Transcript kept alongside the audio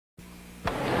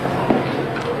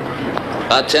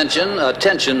Attention,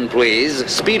 attention please.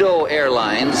 Speedo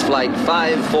Airlines Flight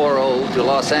 540 to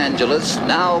Los Angeles,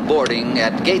 now boarding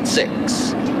at Gate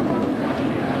 6.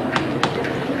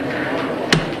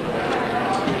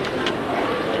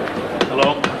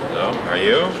 Hello. Hello, how are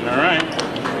you? All right.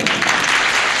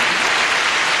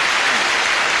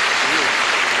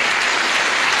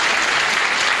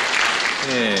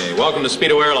 Hey, welcome to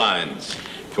Speedo Airlines.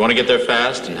 If you want to get there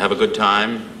fast and have a good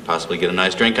time, possibly get a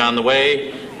nice drink on the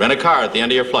way, rent a car at the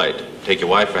end of your flight. Take your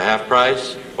wife for half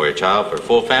price or your child for a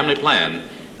full family plan.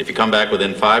 If you come back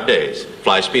within 5 days,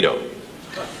 fly Speedo.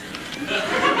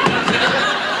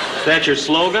 Is that your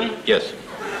slogan? Yes.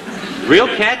 Real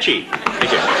catchy.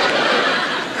 Thank you.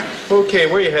 Okay,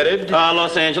 where are you headed?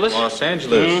 Los Angeles. Los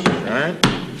Angeles. All right.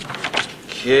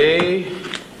 Okay.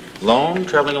 Alone?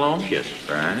 Traveling alone? Yes.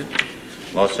 All right.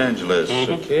 Los Angeles.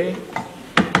 Okay.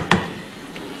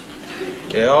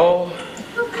 L.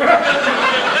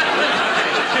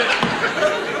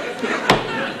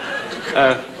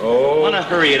 I want to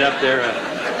hurry it up there.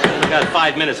 We've got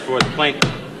 5 minutes before the plane.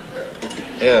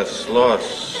 Yes,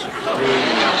 Los.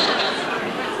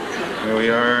 Here we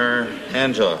are.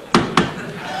 Angela.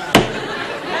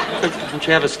 Don't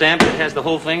you have a stamp that has the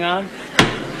whole thing on?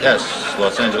 Yes,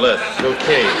 Los Angeles.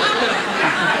 Okay.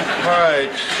 All right.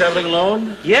 Traveling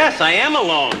alone? Yes, I am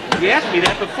alone. You asked me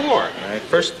that before. All right.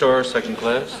 First or second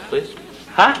class, please?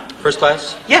 Huh? First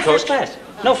class? Yeah, Coach? first class.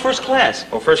 No, first class.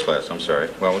 Oh, first class. I'm sorry.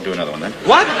 Well, we'll do another one then.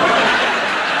 What?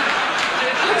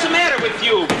 What's the matter with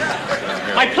you?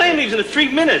 My plane leaves in 3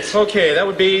 minutes. Okay, that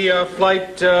would be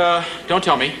flight, don't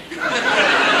tell me.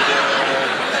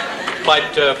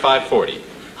 Flight 540.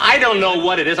 I don't know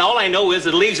what it is. All I know is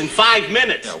it leaves in 5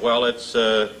 minutes. Yeah, well, it's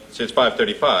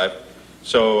 5:35,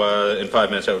 so in 5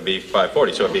 minutes that would be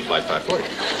 5:40, so it'd be flight 540.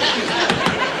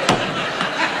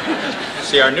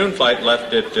 See, our noon flight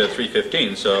left at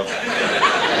 3:15, so it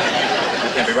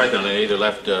can't be right then. They either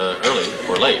left early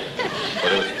or late.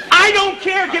 But it was... I don't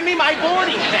care. Give me my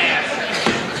boarding pass.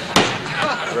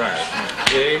 Right.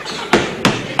 Okay.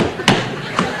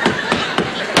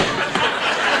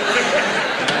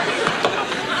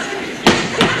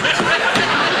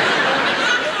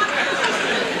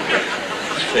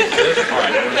 Take this. All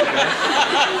right.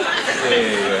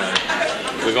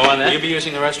 Okay, We go on will that? you be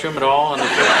using the restroom at all on the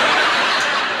trip?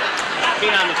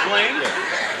 Being on the plane?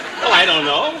 Yeah. Oh, I don't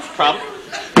know. Probably.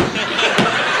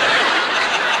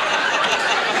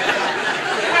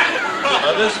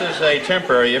 This is a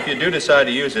temporary. If you do decide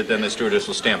to use it, then the stewardess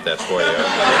will stamp that for you.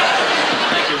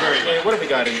 Thank you very much. Okay, what have we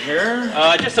got in here?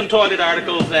 Just some toilet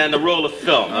articles and a roll of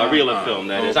film, a reel of film,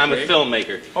 that is. I'm a okay.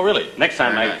 filmmaker. Oh, really? Next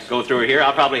time Very I nice. go through here,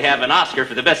 I'll probably have an Oscar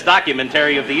for the best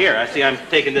documentary of the year. I see I'm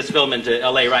taking this film into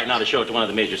L.A. right now to show it to one of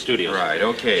the major studios. Right,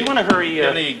 okay. Do you want to hurry?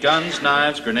 Any guns,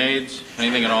 knives, grenades,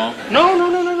 anything at all?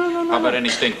 No. How about any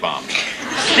stink bombs?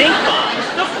 Stink bombs?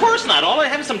 Of course not. All I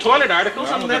have is some toilet articles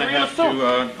Well, on we're that going to reel of have film.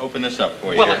 to open this up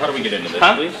for you. Well, How do we get into this,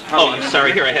 Huh? please? Oh, I'm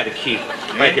sorry. Here, I had a key.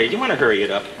 Right here. You want to hurry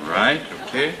it up? Right,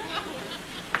 okay.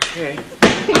 Okay. I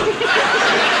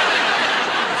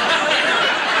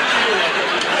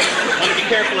want to be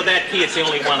careful of that key. It's the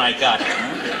only one I got.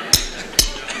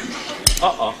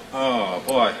 Uh-oh. Oh,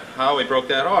 boy. How we broke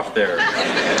that off there.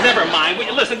 Never mind.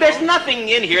 Listen, there's nothing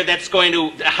in here that's going to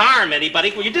harm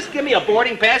anybody. Will you just give me a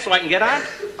boarding pass so I can get on?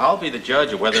 I'll be the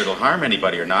judge of whether it'll harm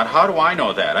anybody or not. How do I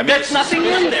know that? I mean, There's nothing in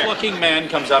there. A suspicious-looking man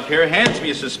comes up here, hands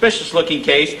me a suspicious-looking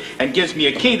case, and gives me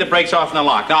a key that breaks off in the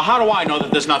lock. Now, how do I know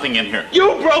that there's nothing in here?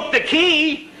 You broke the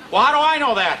key. Well, how do I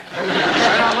know that?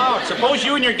 Right out loud. Suppose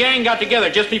you and your gang got together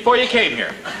just before you came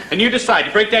here, and you decide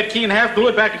to break that key in half, glue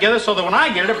it back together so that when I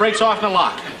get it, it breaks off in the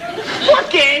lock. What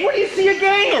gang? Where do you see a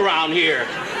gang around here?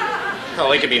 Well,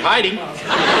 they could be hiding.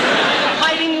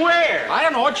 Hiding where? I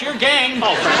don't know. It's your gang.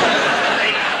 Oh,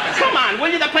 hey, come on, will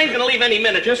you? The plane's gonna leave any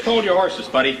minute. Just hold your horses,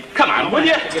 buddy. Come on, will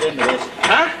you? Get into this.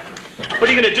 Huh? What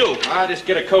are you gonna do? I'll just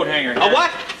get a coat hanger. A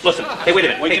what? Listen, hey, wait a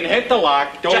minute. We can hit the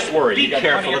lock. Don't Just worry. be You got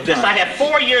careful plenty of this. time. I have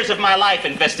 4 years of my life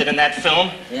invested in that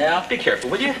film. Yeah? Be careful,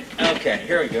 will you? Okay,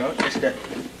 here we go. Just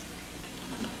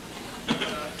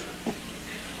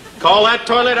Call that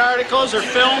toilet articles or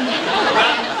film?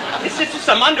 It's just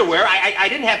some underwear. I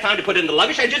didn't have time to put it in the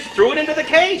luggage. I just threw it into the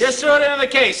case. Just threw it into the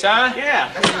case, huh?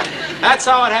 Yeah. That's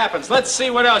how it happens. Let's see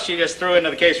what else you just threw into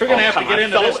the case. We're going to have to get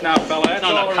into this now, fella. That's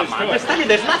all No, there come is on. to it. Let's tell you,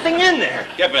 there's nothing in there.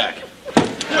 Get back.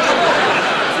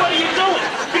 What are you doing?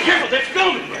 Be careful, there's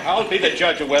film in there. I'll be the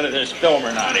judge of whether there's film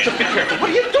or not in Just be careful. What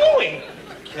are you doing?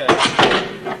 Okay.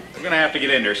 We're going to have to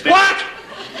get in there. Stay. What?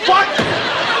 What?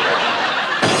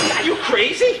 Are you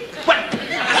crazy? What?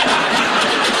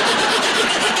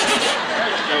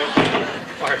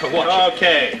 All right, but watch it.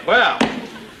 Okay, well,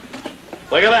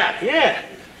 Look at that. Yeah.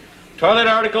 Toilet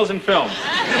articles and film.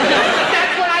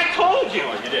 That's what I told you.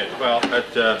 Oh, you did. Well, that,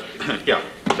 yeah,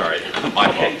 sorry.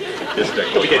 My fault. Just,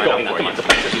 We get going now. Come on, This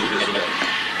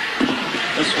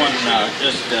one,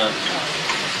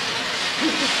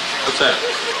 What's that?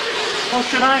 how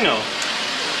should I know?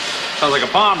 Sounds like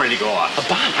a bomb ready to go off. A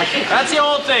bomb? I can't. That's the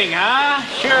old thing, huh?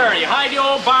 Sure, you hide the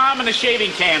old bomb in a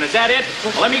shaving can. Is that it?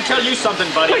 Well, let me tell you something,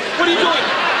 buddy. Wait, what are you doing?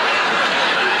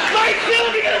 My film!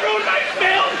 You're gonna ruin my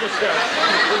film!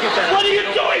 What are you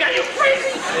doing? Are you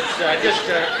crazy? It's,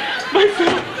 My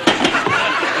film!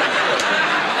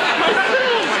 My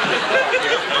film!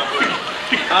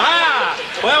 Aha!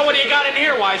 Well, what do you got in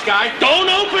here, wise guy? Don't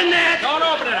open that! Don't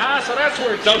open it, huh? So that's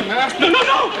where it's done, huh? No!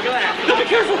 Look at that. No, be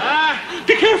careful!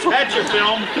 Be careful! That's your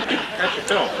film. That's your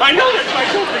film. I know that's my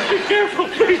film. Be careful,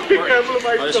 please. Be careful of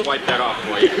my I'll film. just wipe that off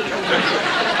for you.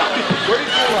 Where did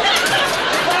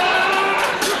you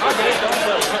Okay,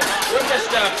 we'll just,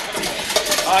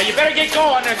 you better get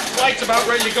going. The flight's about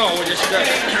ready to go. We'll just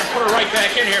put her right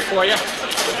back in here for you.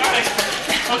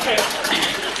 Okay.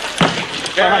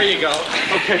 There you go.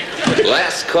 Okay.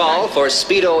 Last call for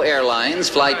Speedo Airlines,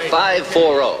 flight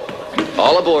 540.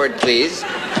 All aboard, please.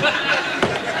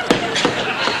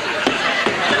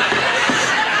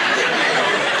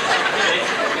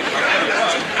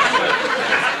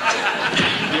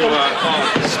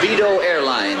 Speedo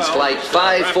Airlines, flight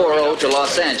 540 to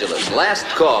Los Angeles. Last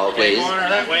call, please. Corner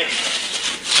that way.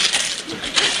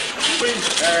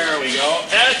 There we go.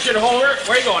 That should hold her.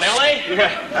 Where you going, L.A.?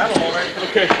 Yeah. That'll hold her.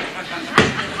 Okay.